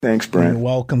Thanks, Brent. You're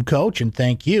welcome, Coach, and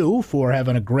thank you for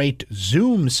having a great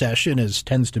Zoom session, as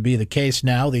tends to be the case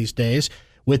now these days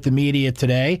with the media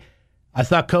today. I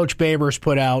thought Coach Babers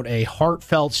put out a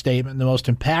heartfelt statement, the most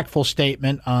impactful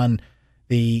statement on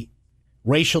the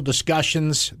racial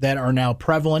discussions that are now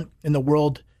prevalent in the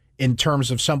world in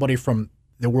terms of somebody from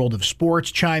the world of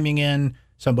sports chiming in,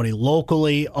 somebody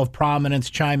locally of prominence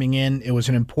chiming in. It was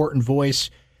an important voice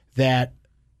that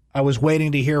I was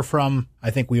waiting to hear from.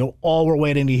 I think we all were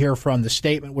waiting to hear from. The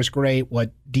statement was great.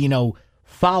 What Dino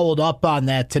followed up on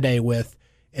that today with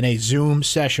in a Zoom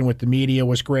session with the media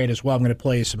was great as well. I'm going to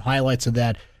play you some highlights of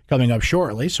that coming up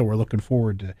shortly, so we're looking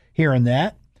forward to hearing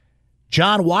that.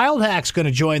 John Wildhack's going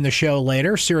to join the show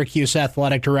later, Syracuse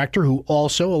athletic director, who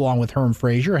also, along with Herm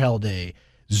Frazier, held a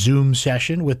Zoom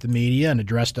session with the media and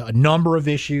addressed a number of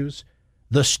issues.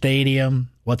 The stadium,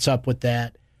 what's up with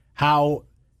that, how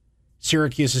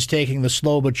Syracuse is taking the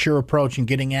slow but sure approach in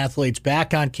getting athletes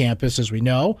back on campus. As we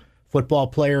know, football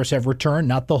players have returned,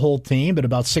 not the whole team, but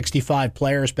about 65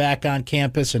 players back on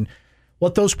campus, and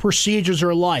what those procedures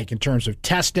are like in terms of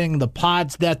testing, the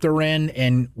pods that they're in,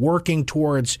 and working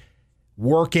towards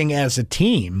working as a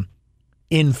team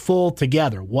in full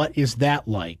together. What is that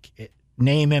like?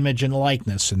 Name, image, and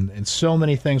likeness, and so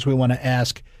many things we want to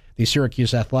ask the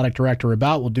Syracuse athletic director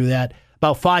about. We'll do that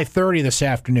about 5:30 this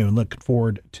afternoon. Looking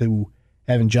forward to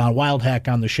having John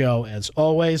Wildhack on the show, as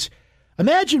always.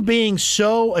 Imagine being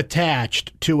so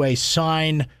attached to a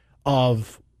sign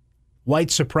of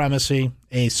white supremacy,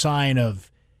 a sign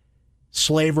of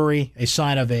slavery, a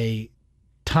sign of a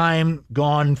time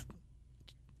gone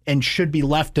and should be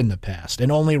left in the past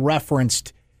and only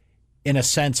referenced in a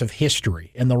sense of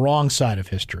history, in the wrong side of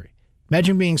history.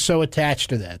 Imagine being so attached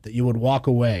to that you would walk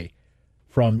away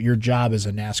from your job as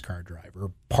a NASCAR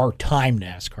driver, part-time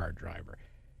NASCAR driver.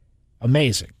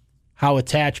 Amazing how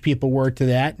attached people were to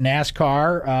that.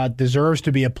 NASCAR deserves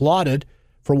to be applauded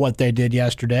for what they did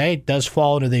yesterday. It does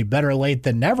fall into the better late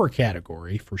than never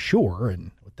category for sure,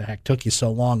 and what the heck took you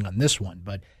so long on this one.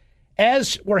 But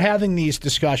as we're having these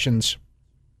discussions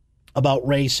about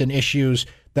race and issues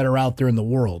that are out there in the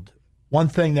world, one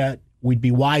thing that we'd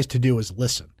be wise to do is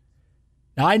listen.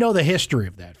 Now, I know the history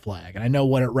of that flag, and I know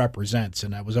what it represents,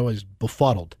 and I was always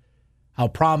befuddled how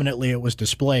prominently it was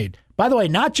displayed. By the way,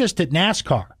 not just at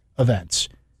NASCAR events.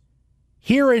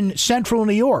 Here in central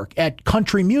New York at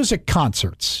country music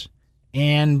concerts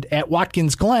and at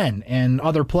Watkins Glen and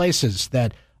other places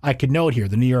that I could note here,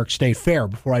 the New York State Fair,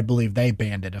 before I believe they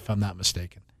banned it, if I'm not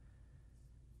mistaken.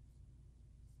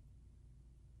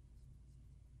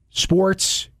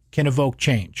 Sports can evoke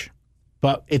change,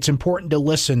 but it's important to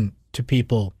listen to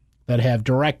people that have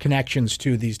direct connections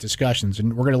to these discussions.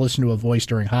 And we're going to listen to a voice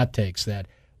during Hot Takes that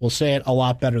will say it a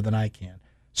lot better than I can.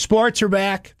 Sports are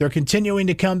back. They're continuing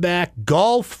to come back.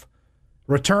 Golf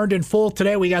returned in full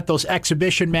today. We got those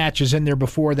exhibition matches in there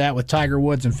before that with Tiger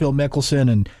Woods and Phil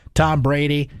Mickelson and Tom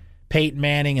Brady, Peyton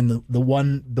Manning, and the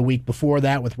one the week before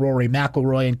that with Rory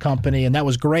McIlroy and company. And that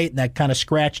was great, and that kind of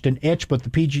scratched an itch. But the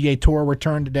PGA Tour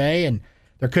returned today, and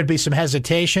there could be some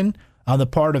hesitation on the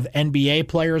part of NBA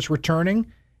players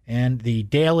returning. And the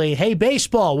daily, hey,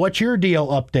 baseball, what's your deal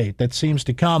update that seems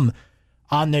to come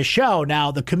on this show.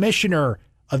 Now, the commissioner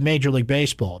of Major League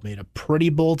Baseball made a pretty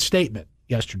bold statement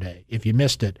yesterday, if you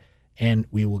missed it, and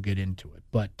we will get into it.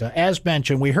 But as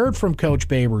mentioned, we heard from Coach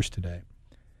Babers today.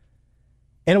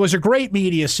 And it was a great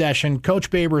media session. Coach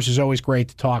Babers is always great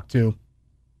to talk to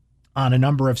on a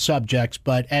number of subjects,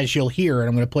 but as you'll hear, and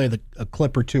I'm going to play a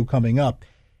clip or two coming up,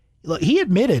 he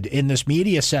admitted in this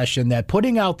media session that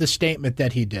putting out the statement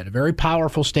that he did, a very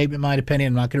powerful statement in my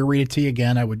opinion, I'm not going to read it to you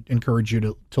again, I would encourage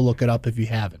you to look it up if you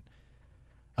haven't,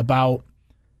 about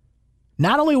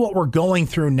not only what we're going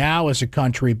through now as a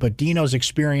country, but Dino's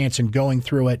experience in going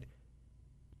through it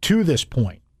to this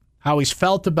point, how he's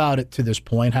felt about it to this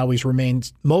point, how he's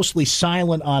remained mostly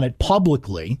silent on it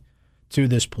publicly to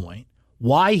this point,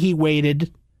 why he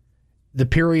waited the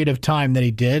period of time that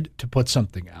he did to put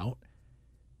something out,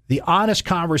 the honest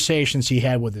conversations he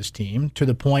had with his team to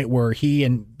the point where he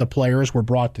and the players were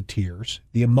brought to tears,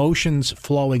 the emotions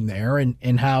flowing there,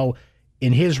 and how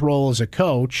in his role as a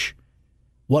coach,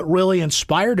 what really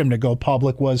inspired him to go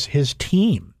public was his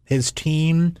team. His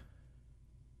team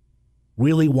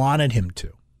really wanted him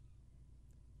to.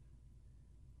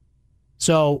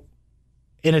 So,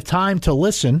 in a time to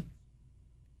listen,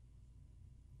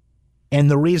 and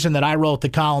the reason that I wrote the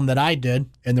column that I did,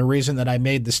 and the reason that I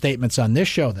made the statements on this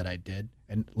show that I did,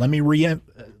 and let me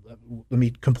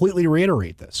completely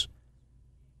reiterate this.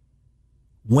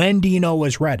 When Dino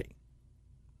was ready,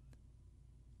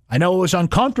 I know it was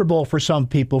uncomfortable for some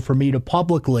people for me to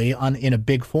publicly in a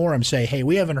big forum say, hey,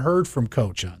 we haven't heard from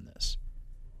Coach on this.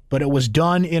 But it was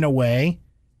done in a way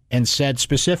and said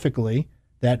specifically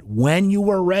that when you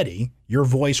were ready, your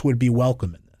voice would be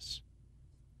welcome in this.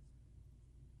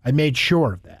 I made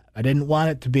sure of that. I didn't want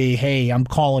it to be, hey, I'm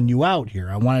calling you out here.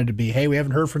 I wanted it to be, hey, we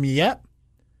haven't heard from you yet,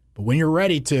 but when you're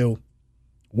ready to,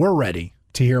 we're ready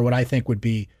to hear what I think would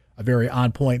be a very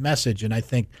on-point message. And I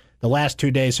think the last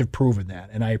 2 days have proven that.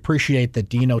 And I appreciate that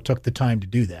Dino took the time to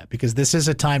do that, because this is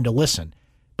a time to listen.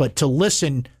 But to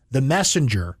listen, the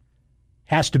messenger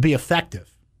has to be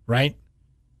effective, right?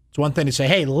 It's one thing to say,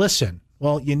 hey, listen.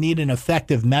 Well, you need an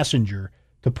effective messenger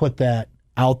to put that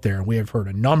out there. And we have heard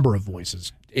a number of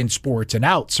voices in sports and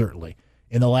out, certainly,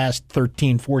 in the last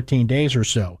 13, 14 days or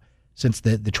so since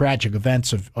the tragic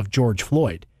events of George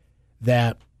Floyd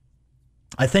that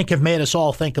I think have made us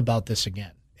all think about this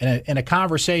again. In a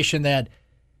conversation that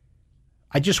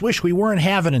I just wish we weren't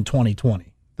having in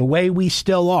 2020, the way we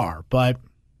still are. But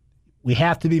we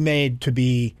have to be made to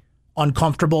be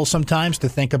uncomfortable sometimes, to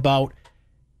think about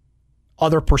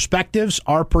other perspectives,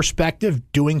 our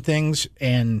perspective, doing things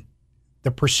and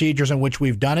the procedures in which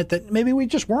we've done it that maybe we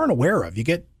just weren't aware of. You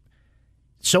get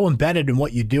so embedded in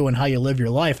what you do and how you live your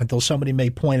life until somebody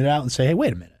may point it out and say, hey,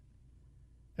 wait a minute.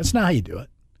 That's not how you do it.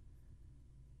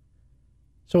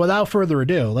 So without further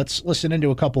ado, let's listen into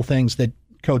a couple things that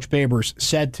Coach Babers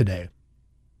said today.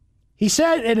 He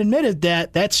said and admitted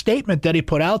that that statement that he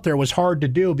put out there was hard to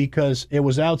do because it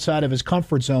was outside of his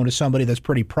comfort zone as somebody that's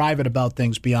pretty private about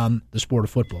things beyond the sport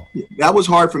of football. That was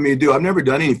hard for me to do. I've never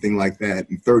done anything like that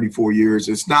in 34 years.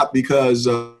 It's not because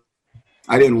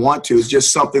I didn't want to. It's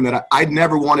just something that I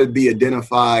never wanted to be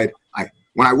identified.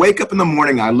 When I wake up in the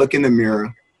morning, I look in the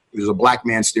mirror, there's a black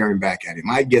man staring back at him.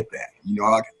 I get that.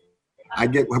 I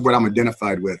get what I'm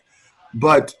identified with.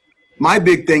 But my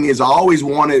big thing is I always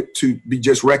wanted to be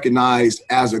just recognized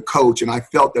as a coach, and I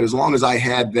felt that as long as I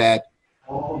had that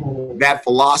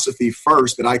philosophy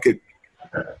first, that I could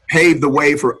pave the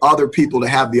way for other people to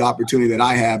have the opportunity that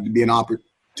I have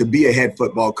to be a head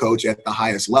football coach at the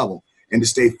highest level and to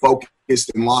stay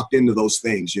focused and locked into those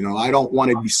things. I don't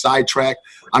want to be sidetracked.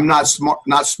 I'm not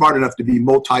smart enough to be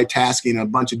multitasking in a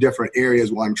bunch of different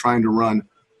areas while I'm trying to run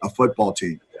a football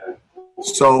team.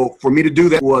 So for me to do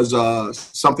that was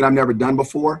something I've never done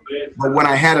before. But when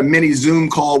I had a mini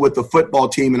Zoom call with the football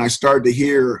team and I started to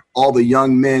hear all the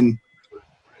young men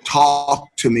talk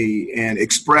to me and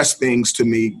express things to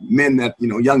me,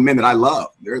 young men that I love,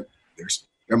 they're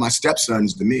my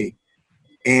stepsons to me,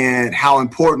 and how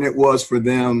important it was for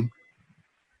them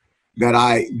that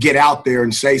I get out there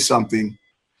and say something.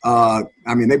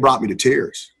 They brought me to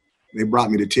tears.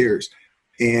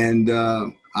 And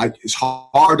it's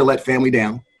hard to let family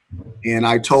down. And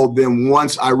I told them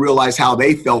once I realized how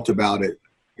they felt about it,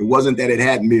 it wasn't that it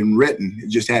hadn't been written, it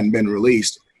just hadn't been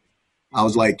released. I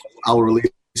was like, I'll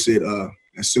release it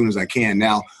as soon as I can.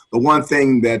 Now, the one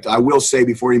thing that I will say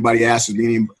before anybody asks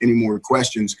me any more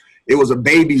questions, it was a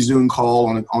baby Zoom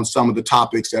call on some of the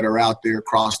topics that are out there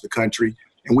across the country.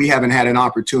 And we haven't had an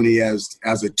opportunity as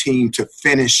a team to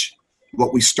finish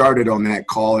what we started on that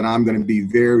call, and I'm going to be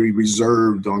very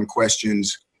reserved on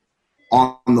questions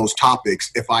on those topics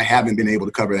if I haven't been able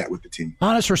to cover that with the team.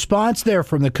 Honest response there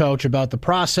from the coach about the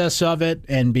process of it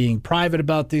and being private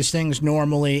about these things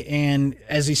normally. And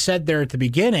as he said there at the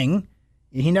beginning,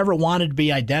 he never wanted to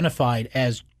be identified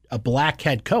as a black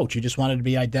head coach. He just wanted to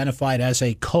be identified as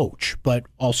a coach, but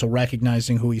also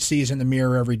recognizing who he sees in the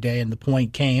mirror every day. And the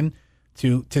point came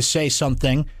to say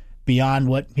something beyond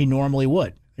what he normally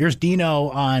would. Here's Dino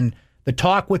on the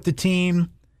talk with the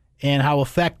team and how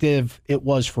effective it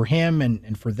was for him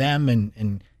and for them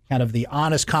and kind of the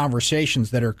honest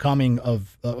conversations that are coming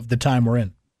of the time we're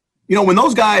in. When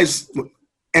those guys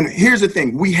 – and here's the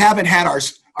thing. We haven't had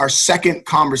our second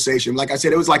conversation. Like I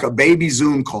said, it was like a baby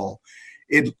Zoom call.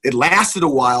 It lasted a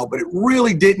while, but it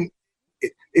really didn't –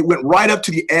 it went right up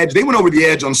to the edge. They went over the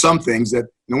edge on some things that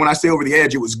 – when I say over the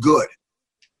edge, it was good.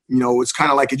 It's kind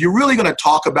of like if you're really going to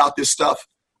talk about this stuff,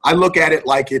 I look at it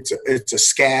like it's a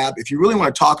scab. If you really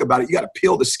want to talk about it, you got to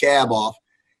peel the scab off,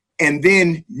 and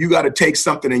then you got to take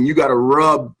something and you got to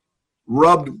rub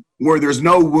where there's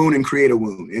no wound and create a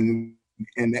wound.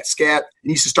 And that scab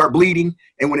needs to start bleeding.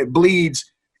 And when it bleeds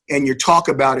and you talk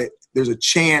about it, there's a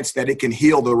chance that it can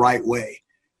heal the right way.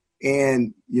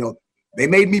 And, they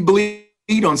made me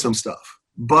bleed on some stuff,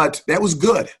 but that was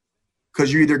good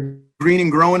because you're either green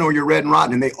and growing or you're red and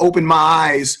rotten. And they opened my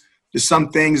eyes to some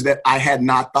things that I had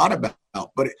not thought about.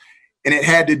 And it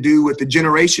had to do with the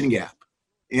generation gap.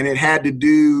 And it had to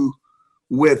do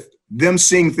with them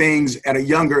seeing things at a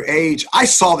younger age. I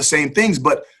saw the same things,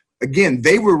 but again,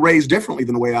 they were raised differently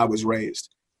than the way I was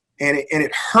raised. And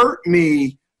it hurt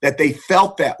me that they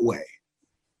felt that way.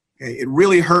 Okay? It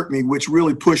really hurt me, which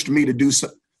really pushed me to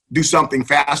do something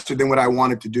faster than what I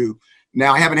wanted to do.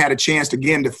 Now, I haven't had a chance,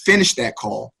 again, to finish that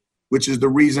call, which is the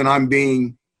reason I'm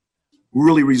being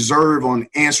really reserved on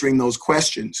answering those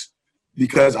questions.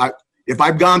 Because if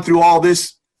I've gone through all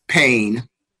this pain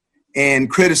and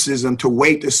criticism to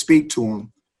wait to speak to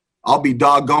them, I'll be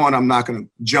doggone, I'm not going to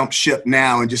jump ship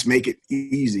now and just make it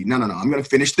easy. No. I'm going to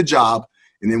finish the job,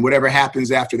 and then whatever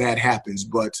happens after that happens.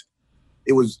 But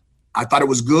I thought it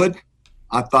was good.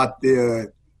 I thought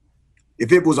if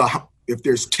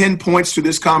there's 10 points to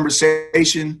this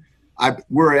conversation,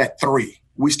 we're at 3.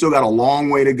 We still got a long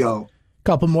way to go.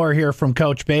 Couple more here from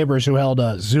Coach Babers, who held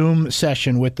a Zoom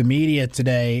session with the media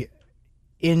today.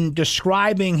 In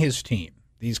describing his team,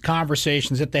 these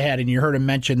conversations that they had, and you heard him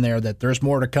mention there that there's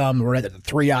more to come. We're at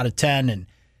 3 out of 10, and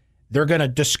they're going to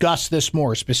discuss this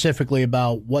more specifically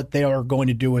about what they are going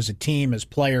to do as a team, as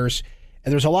players.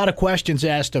 And there's a lot of questions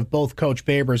asked of both Coach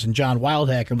Babers and John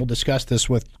Wildhack, and we'll discuss this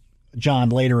with John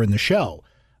later in the show,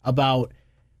 about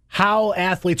how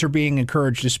athletes are being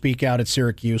encouraged to speak out at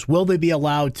Syracuse. Will they be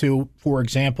allowed to, for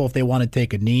example, if they want to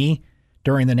take a knee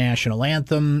during the national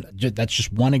anthem? That's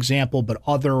just one example, but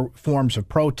other forms of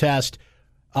protest.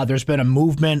 There's been a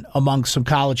movement among some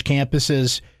college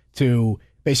campuses to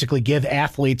basically give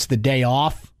athletes the day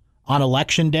off on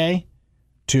Election Day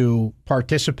to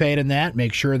participate in that,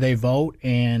 make sure they vote,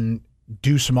 and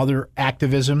do some other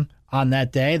activism on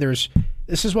that day. This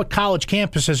is what college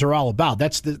campuses are all about.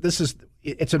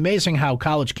 It's amazing how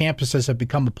college campuses have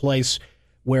become a place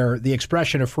where the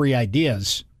expression of free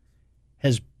ideas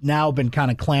has now been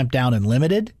kind of clamped down and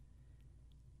limited,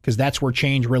 because that's where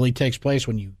change really takes place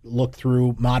when you look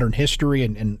through modern history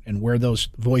and where those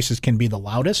voices can be the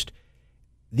loudest.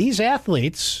 These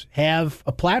athletes have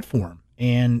a platform,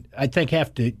 and I think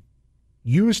have to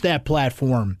use that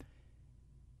platform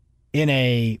in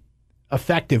a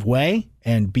effective way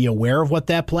and be aware of what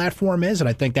that platform is. And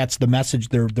I think that's the message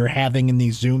they're having in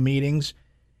these Zoom meetings.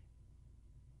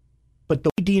 But the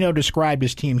way Dino described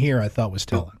his team here, I thought was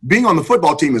telling. Being on the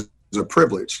football team is a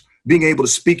privilege. Being able to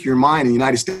speak your mind in the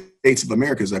United States of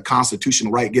America is a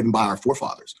constitutional right given by our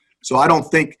forefathers. So I don't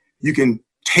think you can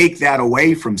take that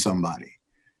away from somebody.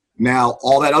 Now,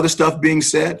 all that other stuff being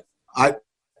said,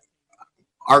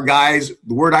 our guys,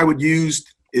 the word I would use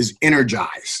is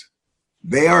energized.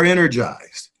 They are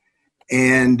energized,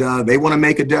 and they want to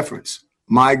make a difference.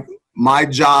 My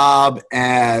job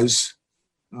as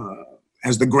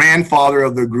the grandfather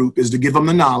of the group is to give them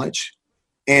the knowledge.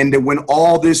 And when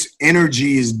all this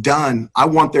energy is done, I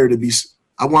want there to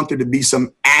be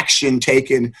some action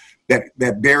taken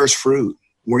that bears fruit,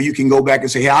 where you can go back and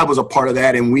say, hey, I was a part of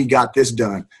that and we got this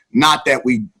done. Not that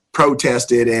we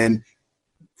protested and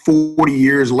 40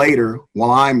 years later,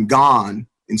 while I'm gone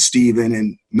and Steven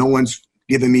and no one's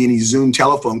giving me any Zoom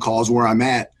telephone calls where I'm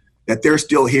at, that they're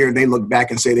still here and they look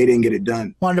back and say they didn't get it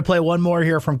done. Wanted to play one more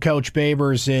here from Coach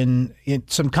Babers in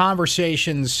some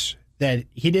conversations that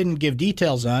he didn't give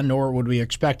details on, nor would we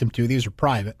expect him to. These are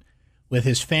private with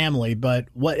his family, but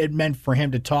what it meant for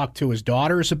him to talk to his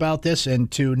daughters about this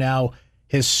and to now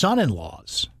his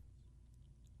son-in-laws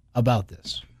about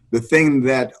this. The thing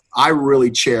that I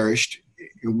really cherished,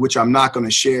 which I'm not going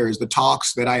to share, is the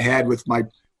talks that I had with my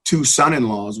 2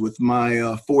 son-in-laws, with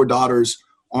my 4 daughters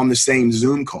on the same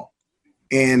Zoom call,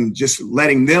 and just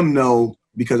letting them know,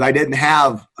 because I didn't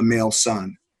have a male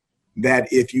son, that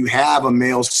if you have a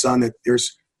male son, that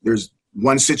there's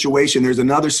one situation, there's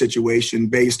another situation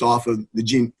based off of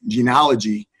the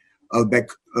genealogy of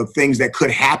things that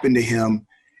could happen to him.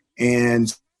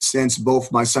 And since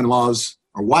both my son-in-laws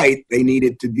are white, they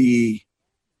needed to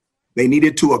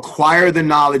acquire the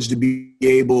knowledge to be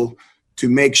able to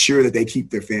make sure that they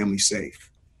keep their family safe.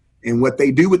 And what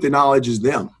they do with the knowledge is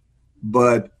them.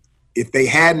 But if they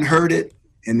hadn't heard it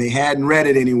and they hadn't read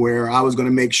it anywhere, I was going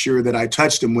to make sure that I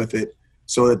touched them with it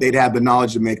so that they'd have the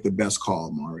knowledge to make the best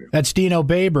call, Mario. That's Dino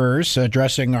Babers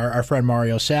addressing our friend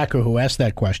Mario Sacco, who asked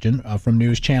that question from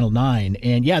News Channel 9.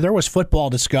 And, yeah, there was football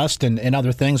discussed and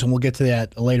other things, and we'll get to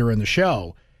that later in the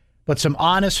show. But some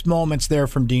honest moments there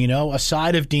from Dino, a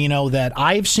side of Dino that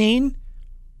I've seen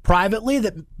privately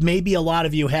that maybe a lot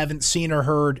of you haven't seen or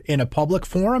heard in a public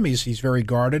forum. He's very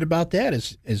guarded about that,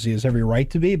 as he has every right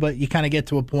to be. But you kind of get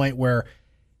to a point where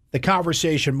the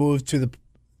conversation moved to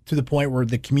the point where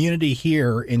the community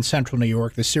here in Central New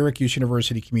York, the Syracuse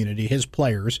University community, his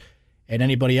players, and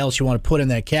anybody else you want to put in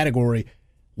that category,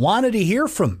 wanted to hear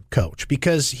from Coach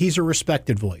because he's a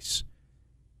respected voice.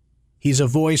 He's a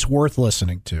voice worth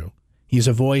listening to. He's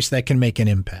a voice that can make an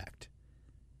impact.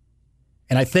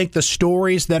 And I think the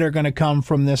stories that are going to come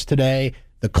from this today,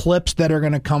 the clips that are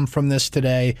going to come from this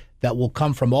today, that will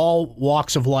come from all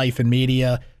walks of life in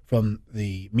media, from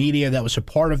the media that was a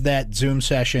part of that Zoom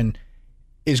session,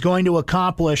 is going to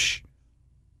accomplish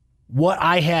what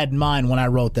I had in mind when I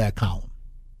wrote that column.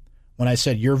 When I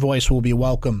said your voice will be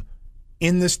welcome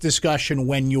in this discussion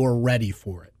when you're ready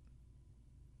for it.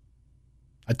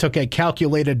 I took a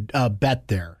calculated bet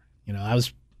there. I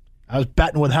was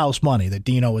betting with house money that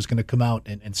Dino was going to come out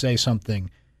and say something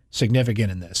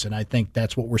significant in this. And I think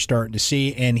that's what we're starting to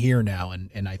see and hear now.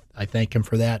 And I thank him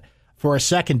for that. For a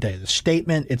second day, the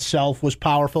statement itself was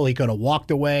powerful. He could have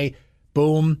walked away,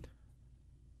 boom,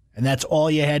 and that's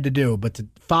all you had to do. But to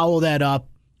follow that up,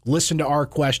 listen to our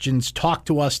questions, talk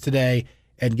to us today,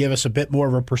 and give us a bit more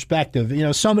of a perspective.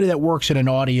 Somebody that works in an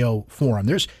audio forum,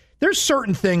 there's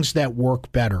certain things that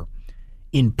work better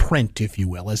in print, if you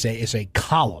will, as a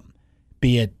column,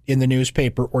 be it in the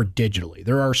newspaper or digitally.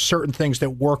 There are certain things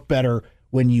that work better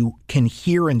when you can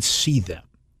hear and see them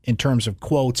in terms of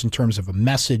quotes, in terms of a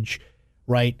message,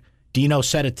 right? Dino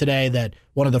said it today that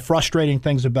one of the frustrating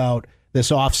things about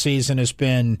this offseason has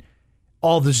been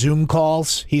all the Zoom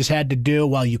calls he's had to do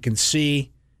while you can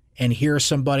see and hear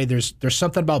somebody. There's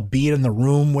something about being in the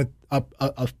room with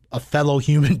a fellow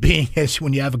human being as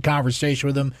when you have a conversation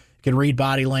with them, you can read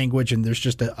body language, and there's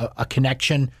just a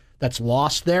connection that's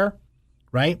lost there,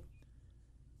 right?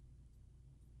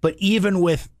 But even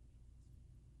with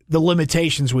the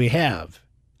limitations we have,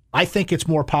 I think it's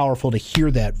more powerful to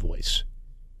hear that voice,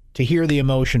 to hear the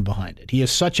emotion behind it. He is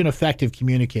such an effective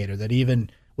communicator that even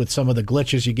with some of the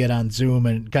glitches you get on Zoom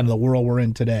and kind of the world we're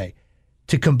in today,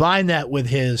 to combine that with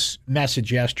his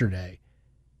message yesterday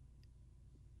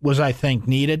was, I think,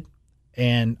 needed,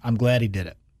 and I'm glad he did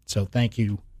it. So thank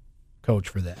you, Coach,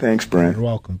 for that. Thanks, Brent. You're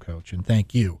welcome, Coach, and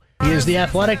thank you. He is the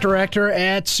athletic director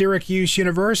at Syracuse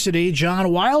University. John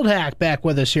Wildhack back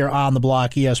with us here on the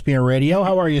Block ESPN Radio.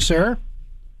 How are you, sir?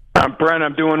 Brent,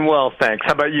 I'm doing well, thanks.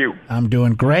 How about you? I'm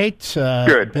doing great.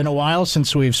 Good. Been a while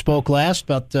since we've spoke last,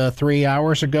 about 3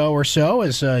 hours ago or so,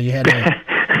 as you had a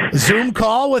Zoom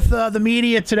call with the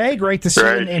media today. Great to see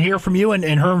and hear from you and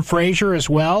Herm Frazier as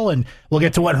well. And we'll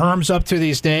get to what Herm's up to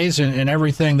these days and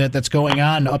everything that's going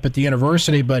on up at the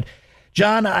university. But,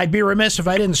 John, I'd be remiss if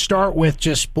I didn't start with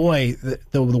just, the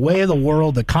way of the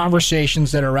world, the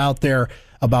conversations that are out there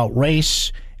about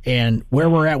race and where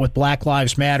we're at with Black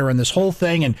Lives Matter and this whole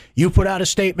thing. And you put out a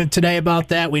statement today about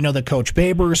that. We know that Coach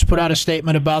Babers put out a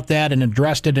statement about that and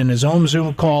addressed it in his own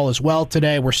Zoom call as well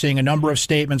today. We're seeing a number of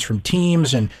statements from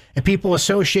teams and people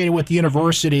associated with the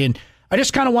university. And I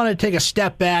just kind of wanted to take a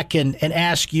step back and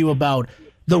ask you about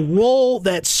the role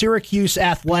that Syracuse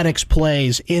athletics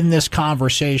plays in this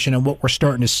conversation and what we're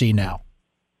starting to see now.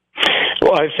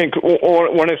 Well, I think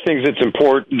one of the things that's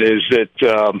important is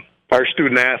that our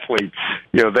student athletes,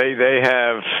 they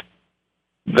have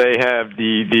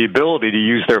the ability to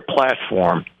use their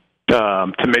platform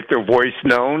to make their voice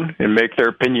known and make their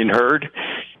opinion heard,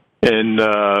 and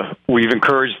we've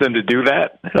encouraged them to do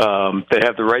that. They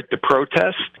have the right to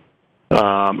protest.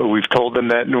 We've told them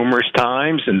that numerous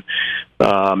times, and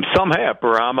some have.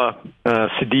 Barama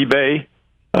Sidibe,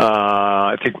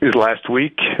 I think it was last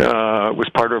week, was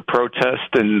part of a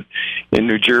protest in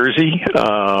New Jersey.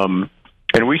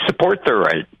 And we support their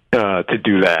right to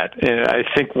do that. And I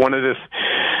think one of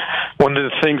the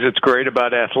things that's great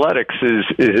about athletics is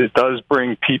it does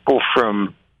bring people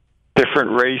from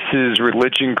different races,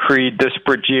 religion, creed,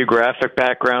 disparate geographic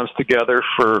backgrounds together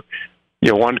for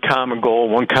one common goal,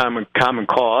 one common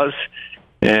cause.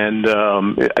 And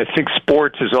I think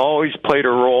sports has always played a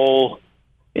role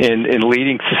in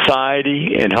leading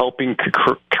society and helping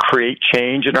create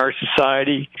change in our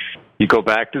society. You go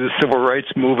back to the civil rights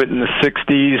movement in the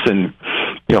 60s and,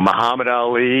 Muhammad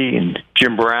Ali and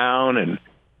Jim Brown and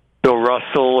Bill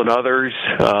Russell and others.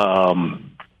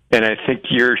 And I think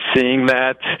you're seeing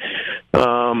that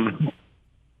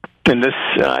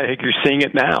I think you're seeing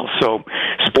it now. So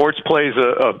sports plays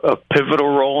a pivotal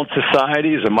role in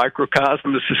society, as a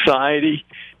microcosm of society.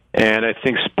 And I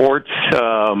think sports,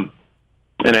 and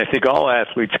I think all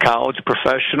athletes, college,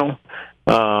 professional,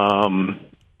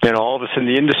 and all of us in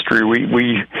the industry,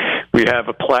 we have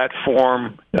a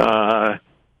platform to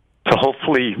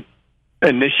hopefully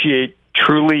initiate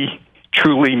truly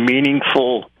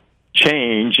meaningful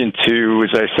change into, as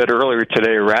I said earlier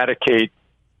today, eradicate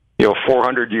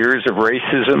 400 years of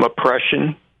racism,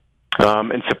 oppression,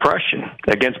 and suppression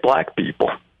against black people.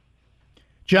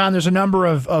 John, there's a number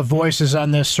of voices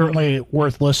on this, certainly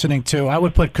worth listening to. I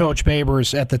would put Coach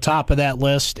Babers at the top of that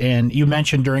list, and you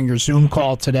mentioned during your Zoom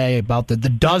call today about the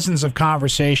dozens of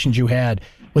conversations you had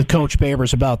with Coach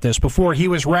Babers about this before he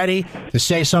was ready to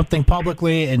say something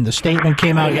publicly, and the statement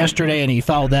came out yesterday, and he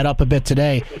followed that up a bit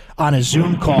today on a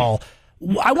Zoom call.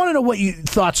 I want to know what you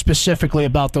thought specifically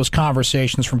about those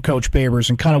conversations from Coach Babers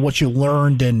and kind of what you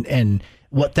learned and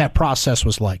what that process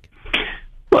was like.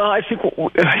 Well, I think,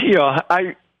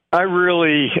 I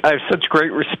have such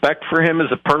great respect for him as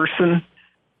a person.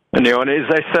 And, and as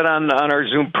I said on our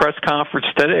Zoom press conference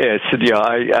today, I said,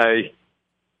 I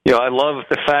love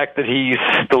the fact that he's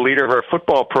the leader of our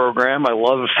football program. I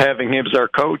love having him as our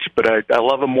coach, but I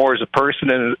love him more as a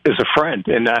person and as a friend.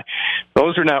 And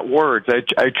those are not words.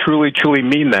 I truly, truly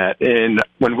mean that. And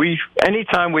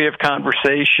anytime we have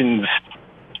conversations,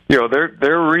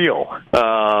 they're real.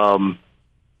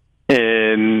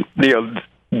 And the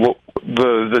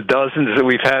dozens that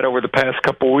we've had over the past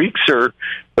couple of weeks are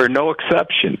no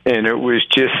exception. And it was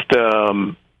just,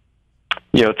 to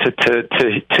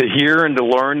hear and to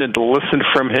learn and to listen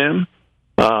from him,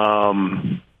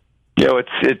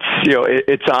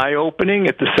 it's eye opening.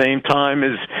 At the same time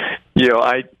as,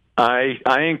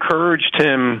 I encouraged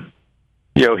him,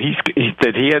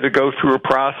 that he had to go through a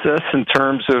process in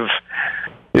terms of,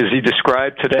 as he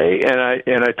described today,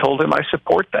 and I told him I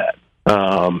support that.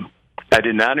 I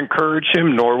did not encourage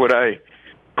him, nor would I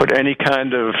put any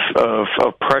kind of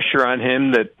pressure on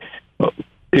him that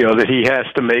that he has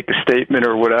to make a statement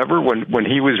or whatever. When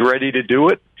he was ready to do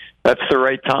it, that's the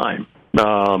right time.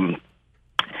 But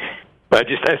I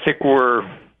think we're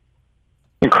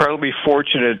incredibly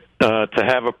fortunate to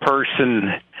have a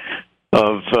person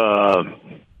of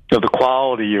the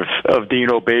quality of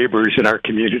Dino Babers in our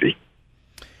community.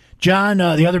 John,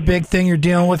 the other big thing you're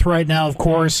dealing with right now, of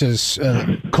course, is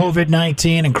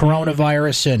COVID-19 and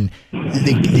coronavirus and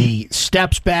the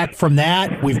steps back from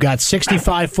that. We've got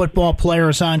 65 football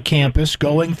players on campus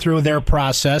going through their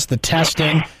process, the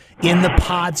testing in the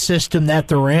pod system that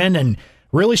they're in, and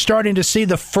really starting to see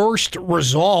the first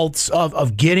results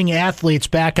of getting athletes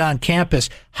back on campus.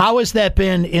 How has that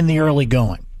been in the early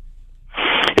going?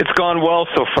 It's gone well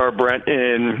so far, Brent,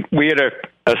 and we had a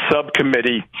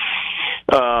subcommittee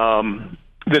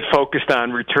that focused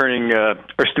on returning our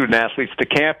student athletes to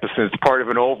campus. And it's part of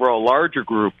an overall larger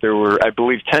group. There were, I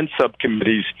believe, 10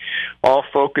 subcommittees, all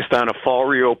focused on a fall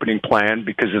reopening plan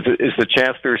because, as the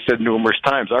chancellor said numerous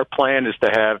times, our plan is to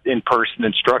have in-person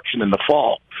instruction in the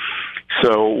fall.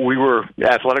 So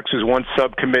athletics was one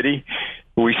subcommittee.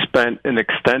 We spent an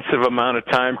extensive amount of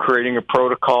time creating a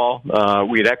protocol.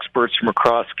 We had experts from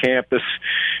across campus.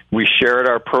 We shared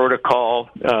our protocol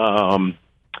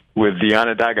with the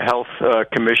Onondaga Health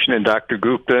Commission and Dr.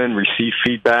 Gupta, and received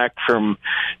feedback from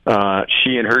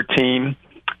she and her team.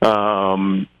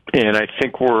 And I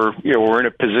think we're in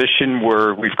a position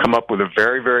where we've come up with a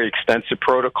very, very extensive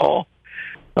protocol.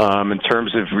 In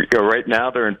terms of right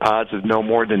now, they're in pods of no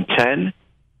more than 10.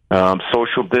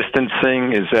 Social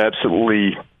distancing is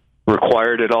absolutely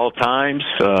required at all times.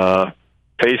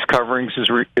 Face coverings is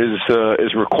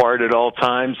required at all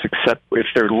times, except if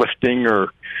they're lifting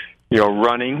or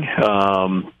running.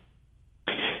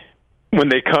 When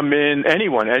they come in,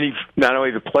 not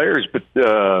only the players, but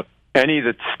any of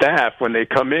the staff, when they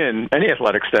come in, any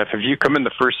athletic staff, if you come in,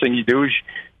 the first thing you do is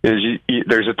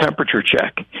there's a temperature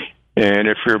check. And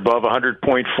if you're above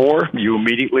 100.4, you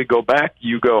immediately go back.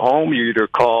 You go home. You either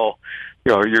call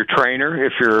your trainer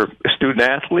if you're a student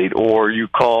athlete, or you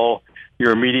call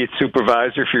your immediate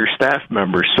supervisor if you're a staff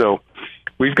member. So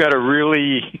we've got a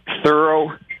really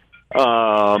thorough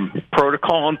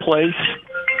protocol in place,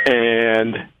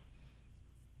 and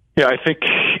I think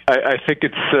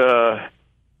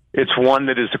it's one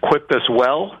that has equipped us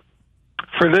well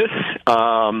for this.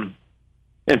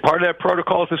 And part of that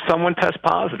protocol is if someone tests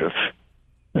positive,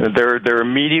 they're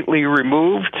immediately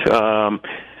removed.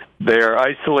 They are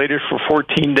isolated for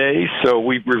 14 days. So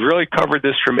we've really covered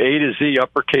this from A to Z,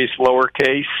 uppercase,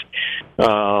 lowercase.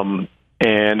 And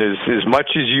as much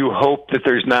as you hope that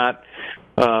there's not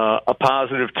a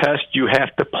positive test, you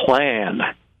have to plan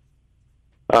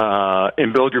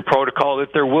and build your protocol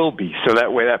that there will be. So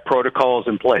that way that protocol is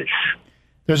in place.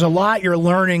 There's a lot you're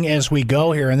learning as we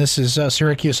go here, and this is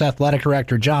Syracuse Athletic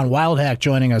Director John Wildhack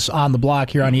joining us on the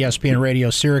block here on ESPN Radio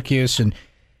Syracuse. And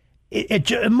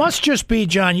it must just be,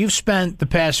 John, you've spent the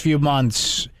past few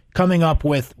months coming up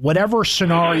with whatever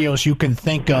scenarios you can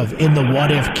think of in the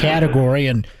what-if category,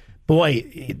 and boy,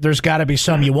 there's got to be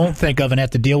some you won't think of and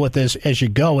have to deal with this as you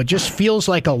go. It just feels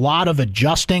like a lot of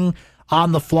adjusting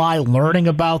on the fly, learning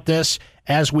about this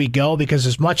as we go, because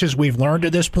as much as we've learned to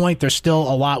this point, there's still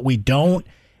a lot we don't.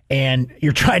 And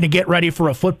you're trying to get ready for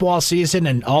a football season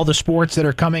and all the sports that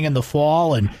are coming in the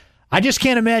fall. And I just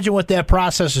can't imagine what that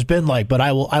process has been like, but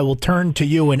I will turn to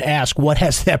you and ask, what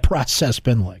has that process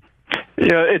been like?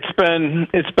 Yeah, it's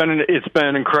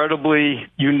been incredibly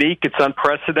unique. It's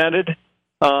unprecedented.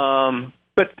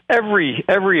 But every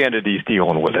entity is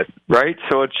dealing with it, right?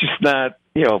 So it's just not,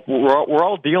 we're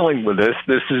all dealing with this.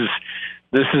 This is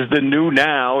the new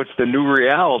now. It's the new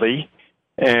reality,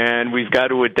 and we've got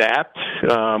to adapt.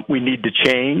 We need to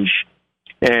change,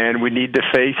 and we need to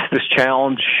face this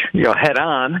challenge, head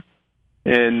on,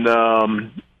 and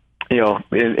and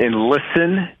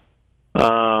listen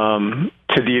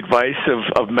to the advice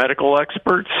of medical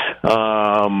experts.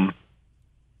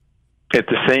 At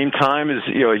the same time as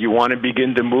you want to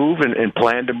begin to move and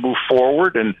plan to move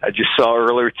forward. And I just saw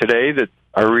earlier today that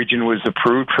our region was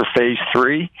approved for phase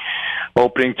 3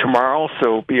 opening tomorrow.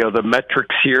 So, the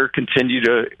metrics here in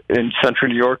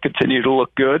Central New York continue to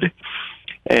look good.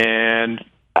 And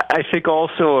I think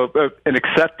also an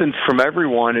acceptance from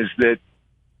everyone is that,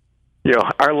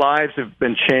 our lives have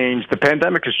been changed. The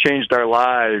pandemic has changed our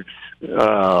lives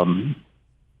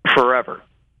forever.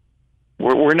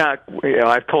 We're not,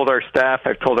 I've told our staff,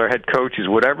 I've told our head coaches,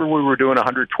 whatever we were doing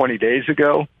 120 days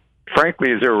ago,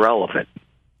 frankly, is irrelevant.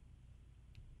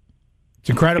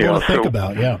 It's incredible to think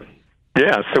about, yeah.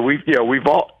 Yeah, so we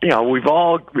all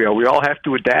have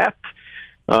to adapt.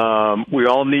 We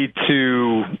all need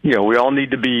to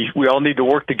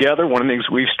work together. One of the things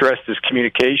we've stressed is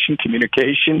communication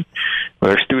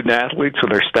with our student athletes,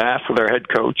 with our staff, with our head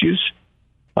coaches.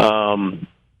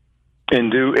 And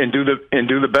do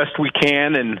the best we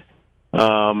can. And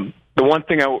the one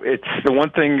thing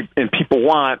and people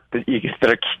want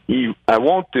I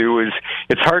won't do is,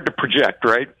 it's hard to project,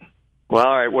 right? Well,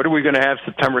 all right, what are we going to have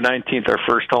September 19th, our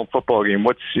first home football game?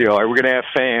 Are we going to have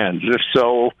fans? If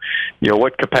so,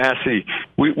 what capacity?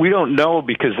 We don't know,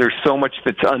 because there's so much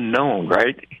that's unknown,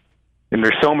 right? And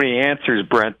there's so many answers,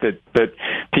 Brent, that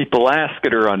people ask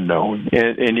that are unknown.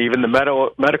 And even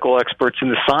the medical experts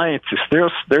and the scientists,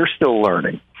 they're still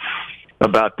learning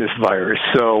about this virus.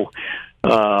 So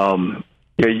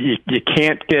you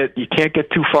can't get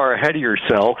too far ahead of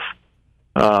yourself.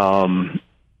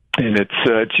 And it's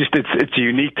a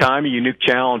unique time, a unique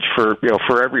challenge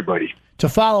for everybody. To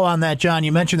follow on that, John,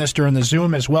 you mentioned this during the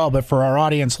Zoom as well, but for our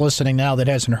audience listening now that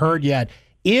hasn't heard yet,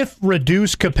 if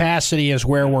reduced capacity is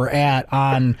where we're at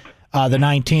on the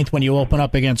 19th when you open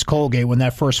up against Colgate, when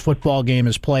that first football game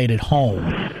is played at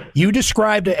home, you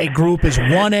described a group as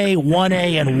 1A,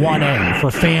 1A, and 1A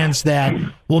for fans that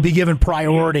will be given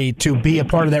priority to be a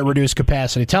part of that reduced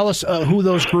capacity. Tell us who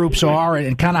those groups are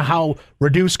and kind of how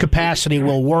reduced capacity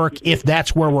will work if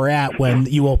that's where we're at when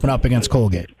you open up against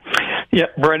Colgate. Yeah,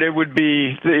 Brent, it would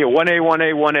be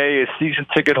 1A is season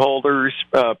ticket holders,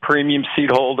 premium seat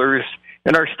holders,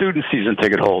 and our student season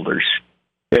ticket holders.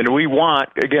 And we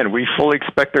fully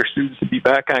expect our students to be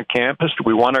back on campus.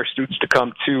 We want our students to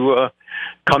come to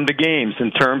games.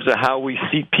 In terms of how we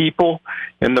seat people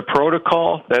in the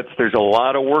protocol, there's a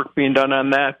lot of work being done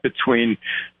on that between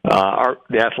the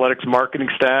athletics marketing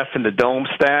staff and the Dome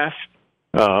staff.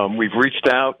 We've reached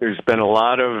out. There's been a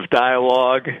lot of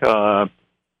dialogue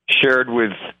shared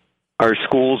with our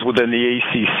schools within the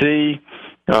ACC.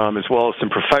 As well as some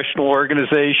professional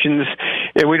organizations,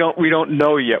 and we don't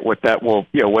know yet what that will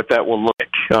look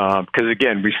like. Because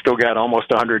again, we still got almost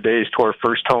 100 days to our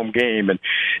first home game, and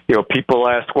people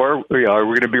ask, are we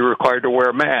going to be required to wear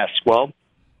a mask? Well,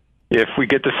 if we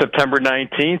get to September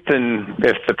 19th, and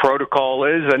if the protocol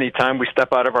is anytime we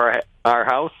step out of our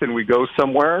house and we go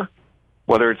somewhere,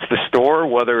 whether it's the store,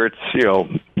 whether it's you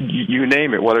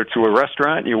name it, whether it's to a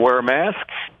restaurant, you wear a mask.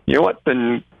 You know what?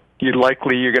 Then you're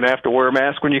going to have to wear a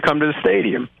mask when you come to the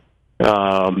stadium.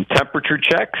 Temperature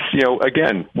checks,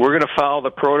 again, we're going to follow the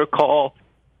protocol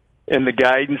and the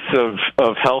guidance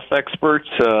of health experts,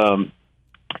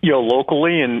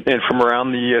 locally and from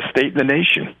around the state and the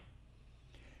nation.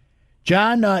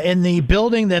 John, in the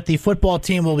building that the football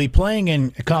team will be playing in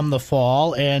come the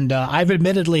fall, and I've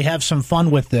admittedly have some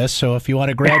fun with this, so if you want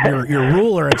to grab your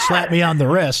ruler and slap me on the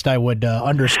wrist, I would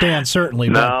understand, certainly.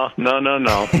 No,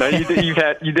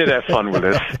 you did have fun with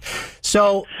this.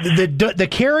 So the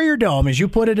Carrier Dome, as you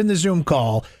put it in the Zoom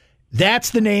call, that's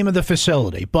the name of the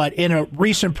facility, but in a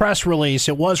recent press release,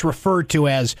 it was referred to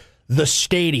as the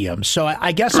stadium. So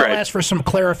I guess I'll ask for some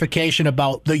clarification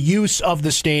about the use of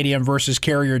the stadium versus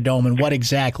Carrier Dome and what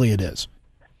exactly it is.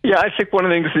 Yeah, I think one of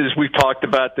the things is we've talked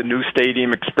about the new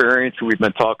stadium experience. We've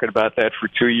been talking about that for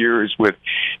 2 years with,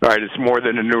 it's more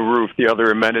than a new roof, the other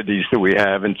amenities that we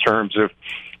have in terms of,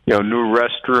 new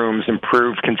restrooms,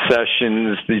 improved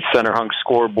concessions, the center hung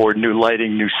scoreboard, new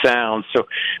lighting, new sound. So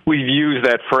we've used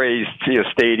that phrase,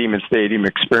 stadium and stadium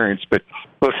experience. But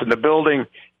listen, the building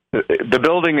the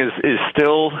building is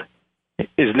still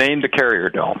named the Carrier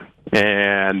Dome,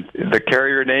 and the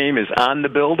Carrier name is on the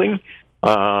building.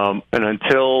 And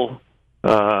until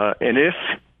and if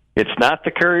it's not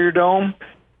the Carrier Dome,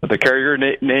 the Carrier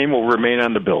name will remain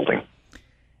on the building.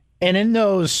 And in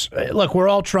those, look, we're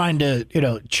all trying to,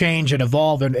 change and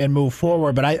evolve and move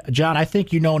forward. But John, I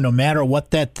think no matter what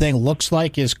that thing looks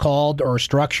like, is called or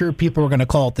structured, people are going to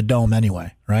call it the Dome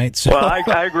anyway, right? So, well,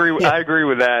 I agree. Yeah. I agree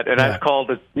with that, and Yeah.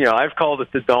 I've called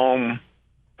it the Dome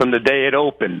from the day it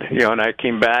opened. And I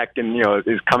came back, and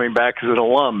is coming back as an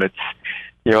alum. It's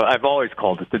I've always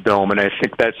called it the Dome, and I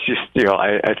think that's just,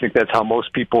 I think that's how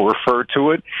most people refer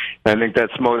to it. I think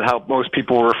that's how most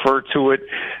people refer to it,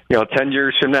 10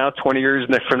 years from now, 20 years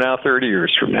from now, 30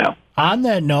 years from now. On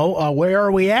that note, where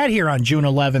are we at here on June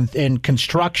 11th in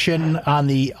construction on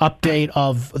the update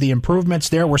of the improvements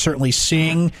there? We're certainly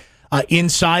seeing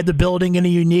inside the building in a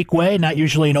unique way, not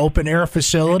usually an open-air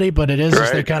facility, but it is right.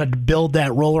 As they kind of build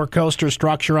that roller coaster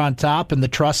structure on top and the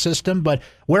truss system. But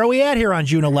where are we at here on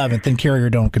June 11th in Carrier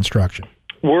Dome construction?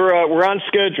 We're on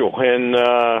schedule, and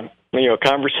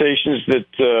conversations that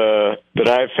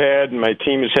I've had and my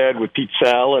team has had with Pete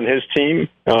Sal and his team.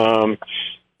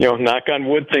 Knock on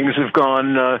wood, things have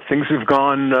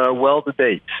gone well to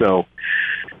date. So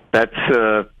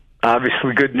that's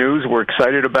obviously good news. We're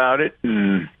excited about it,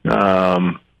 and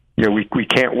we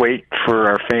can't wait for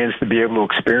our fans to be able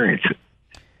to experience it.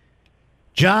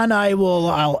 John,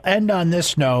 I'll end on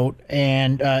this note,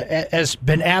 and has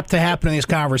been apt to happen in these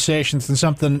conversations, and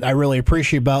something I really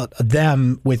appreciate about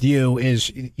them with you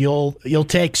is you'll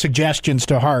take suggestions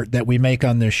to heart that we make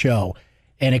on this show.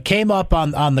 And it came up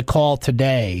on the call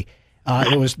today.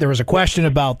 There was a question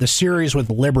about the series with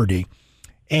Liberty,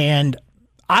 and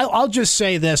I'll just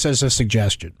say this as a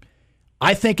suggestion.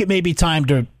 I think it may be time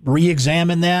to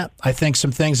re-examine that. I think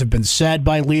some things have been said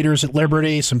by leaders at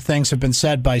Liberty. Some things have been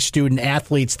said by student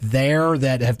athletes there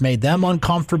that have made them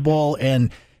uncomfortable. And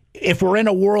if we're in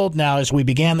a world now, as we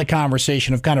began the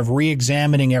conversation, of kind of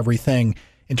re-examining everything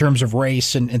in terms of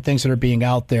race and things that are being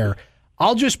out there,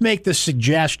 I'll just make the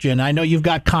suggestion. I know you've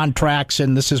got contracts,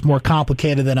 and this is more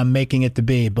complicated than I'm making it to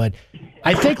be, but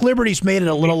I think Liberty's made it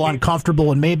a little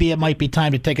uncomfortable, and maybe it might be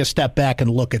time to take a step back and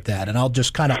look at that. And I'll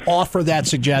just kind of offer that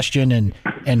suggestion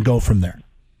and go from there.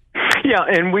 Yeah,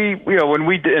 and when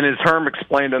we did, and as Herm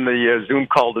explained on the Zoom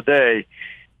call today,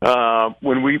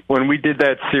 when we did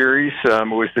that series, it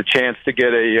was the chance to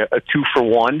get a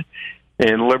 2-for-1.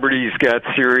 And Liberty's got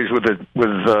series with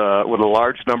a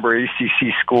large number of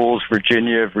ACC schools: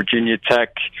 Virginia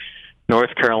Tech,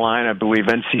 North Carolina, I believe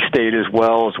NC State as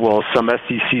well as some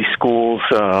SEC schools,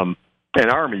 and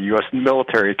Army, U.S.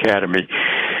 Military Academy.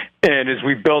 And as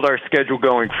we build our schedule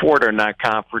going forward, our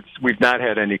non-conference, we've not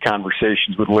had any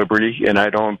conversations with Liberty, and I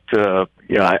don't,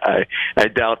 I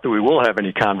doubt that we will have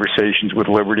any conversations with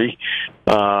Liberty.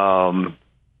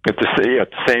 At the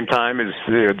same time as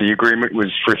the agreement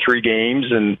was for 3 games,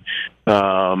 and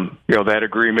that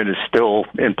agreement is still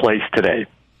in place today.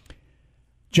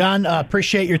 John,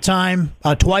 appreciate your time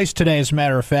twice today, as a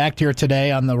matter of fact, here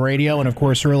today on the radio and, of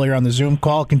course, earlier on the Zoom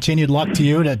call. Continued luck to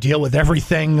you to deal with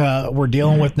everything we're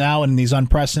dealing with now in these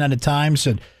unprecedented times.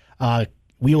 And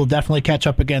we will definitely catch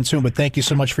up again soon, but thank you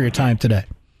so much for your time today.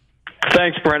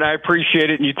 Thanks, Brent. I appreciate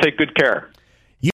it, and you take good care.